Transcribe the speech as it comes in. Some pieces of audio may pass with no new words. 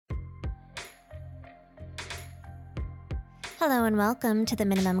Hello and welcome to the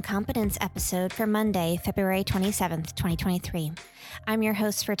Minimum Competence episode for Monday, February 27th, 2023. I'm your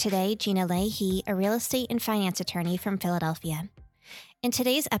host for today, Gina Leahy, a real estate and finance attorney from Philadelphia. In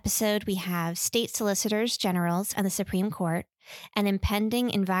today's episode, we have state solicitors generals and the Supreme Court, an impending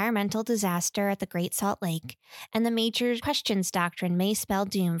environmental disaster at the Great Salt Lake, and the major questions doctrine may spell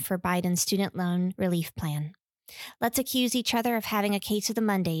doom for Biden's student loan relief plan. Let's accuse each other of having a case of the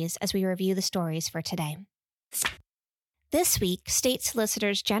Mondays as we review the stories for today. This week, state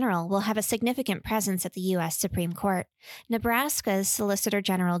solicitors general will have a significant presence at the U.S. Supreme Court. Nebraska's Solicitor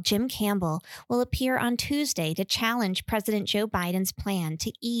General Jim Campbell will appear on Tuesday to challenge President Joe Biden's plan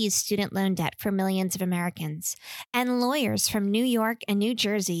to ease student loan debt for millions of Americans. And lawyers from New York and New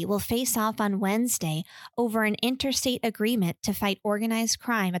Jersey will face off on Wednesday over an interstate agreement to fight organized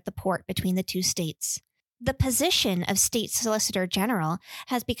crime at the port between the two states. The position of State Solicitor General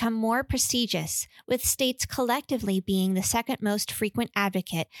has become more prestigious, with states collectively being the second most frequent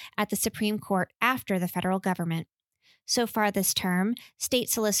advocate at the Supreme Court after the federal government. So far this term, State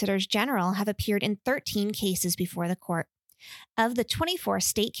Solicitors General have appeared in 13 cases before the court. Of the 24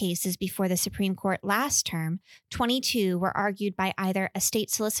 state cases before the Supreme Court last term, 22 were argued by either a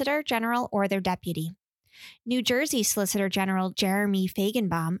state solicitor general or their deputy. New Jersey Solicitor General Jeremy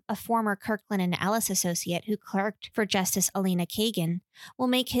Feigenbaum, a former Kirkland and Ellis associate who clerked for Justice Elena Kagan, will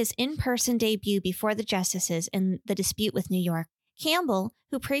make his in-person debut before the justices in the dispute with New York. Campbell,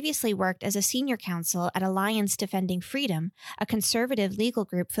 who previously worked as a senior counsel at Alliance Defending Freedom, a conservative legal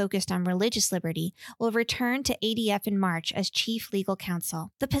group focused on religious liberty, will return to ADF in March as chief legal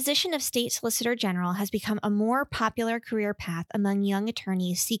counsel. The position of State Solicitor General has become a more popular career path among young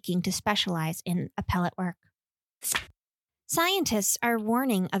attorneys seeking to specialize in appellate work. Scientists are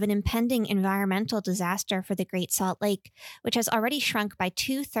warning of an impending environmental disaster for the Great Salt Lake, which has already shrunk by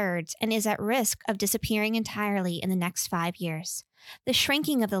 2/3 and is at risk of disappearing entirely in the next 5 years. The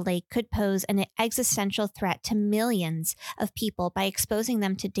shrinking of the lake could pose an existential threat to millions of people by exposing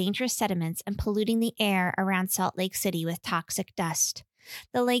them to dangerous sediments and polluting the air around Salt Lake City with toxic dust.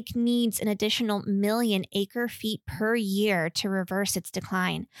 The lake needs an additional 1 million acre-feet per year to reverse its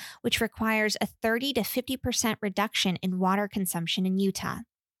decline, which requires a 30 to 50% reduction in water consumption in Utah.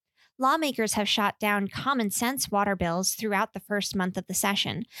 Lawmakers have shot down common-sense water bills throughout the first month of the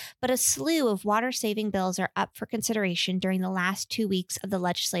session, but a slew of water-saving bills are up for consideration during the last 2 weeks of the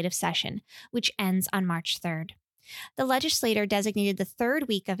legislative session, which ends on March 3rd. The legislature designated the third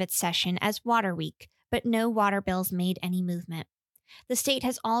week of its session as Water Week, but no water bills made any movement. The state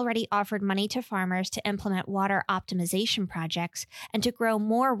has already offered money to farmers to implement water optimization projects and to grow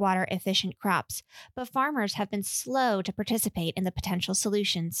more water-efficient crops, but farmers have been slow to participate in the potential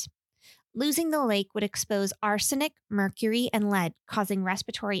solutions. Losing the lake would expose arsenic, mercury, and lead, causing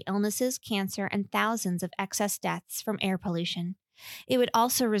respiratory illnesses, cancer, and thousands of excess deaths from air pollution. It would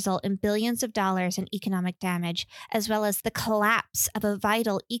also result in billions of dollars in economic damage, as well as the collapse of a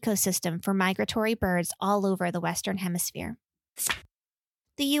vital ecosystem for migratory birds all over the Western Hemisphere.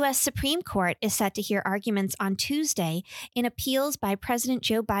 The U.S. Supreme Court is set to hear arguments on Tuesday in appeals by President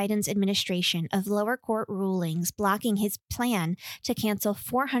Joe Biden's administration of lower court rulings blocking his plan to cancel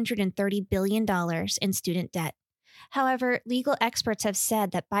 $430 billion in student debt. However, legal experts have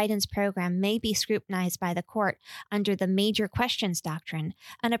said that Biden's program may be scrutinized by the court under the major questions doctrine,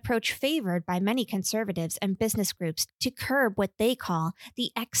 an approach favored by many conservatives and business groups to curb what they call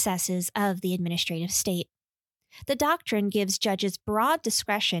the excesses of the administrative state. The doctrine gives judges broad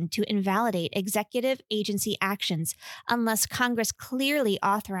discretion to invalidate executive agency actions unless Congress clearly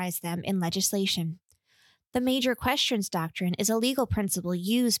authorized them in legislation. The major questions doctrine is a legal principle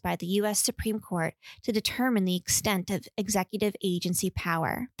used by the U.S. Supreme Court to determine the extent of executive agency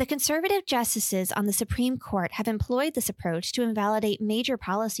power. The conservative justices on the Supreme Court have employed this approach to invalidate major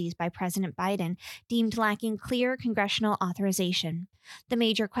policies by President Biden deemed lacking clear congressional authorization. The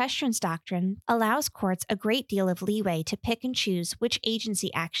major questions doctrine allows courts a great deal of leeway to pick and choose which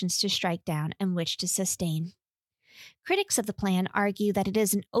agency actions to strike down and which to sustain. Critics of the plan argue that it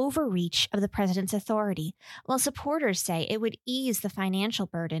is an overreach of the president's authority, while supporters say it would ease the financial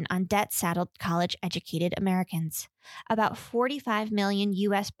burden on debt-saddled college-educated Americans. About 45 million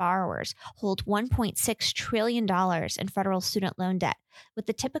U.S. borrowers hold $1.6 trillion in federal student loan debt, with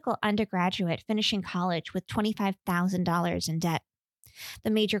the typical undergraduate finishing college with $25,000 in debt.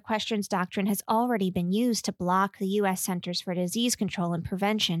 The major questions doctrine has already been used to block the U.S. Centers for Disease Control and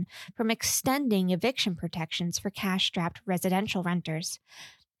Prevention from extending eviction protections for cash-strapped residential renters.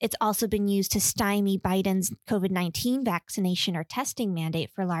 It's also been used to stymie Biden's COVID-19 vaccination or testing mandate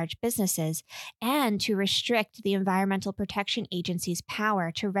for large businesses and to restrict the Environmental Protection Agency's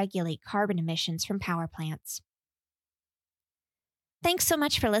power to regulate carbon emissions from power plants. Thanks so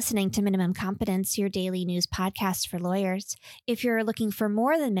much for listening to Minimum Competence, your daily news podcast for lawyers. If you're looking for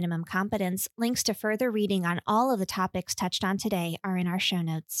more than minimum competence, links to further reading on all of the topics touched on today are in our show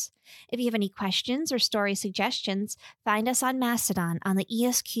notes. If you have any questions or story suggestions, find us on Mastodon on the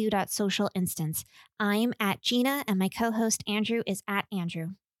esq.social instance. I'm at Gina, and my co-host Andrew is at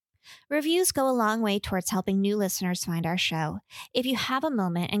Andrew. Reviews go a long way towards helping new listeners find our show. If you have a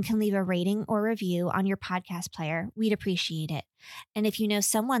moment and can leave a rating or review on your podcast player, we'd appreciate it. And if you know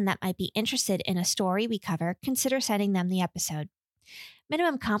someone that might be interested in a story we cover, consider sending them the episode.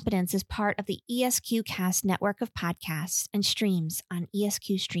 Minimum Competence is part of the ESQ Cast network of podcasts and streams on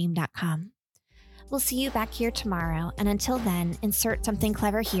esqstream.com. We'll see you back here tomorrow, and until then, insert something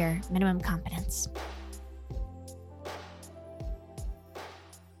clever here, Minimum Competence.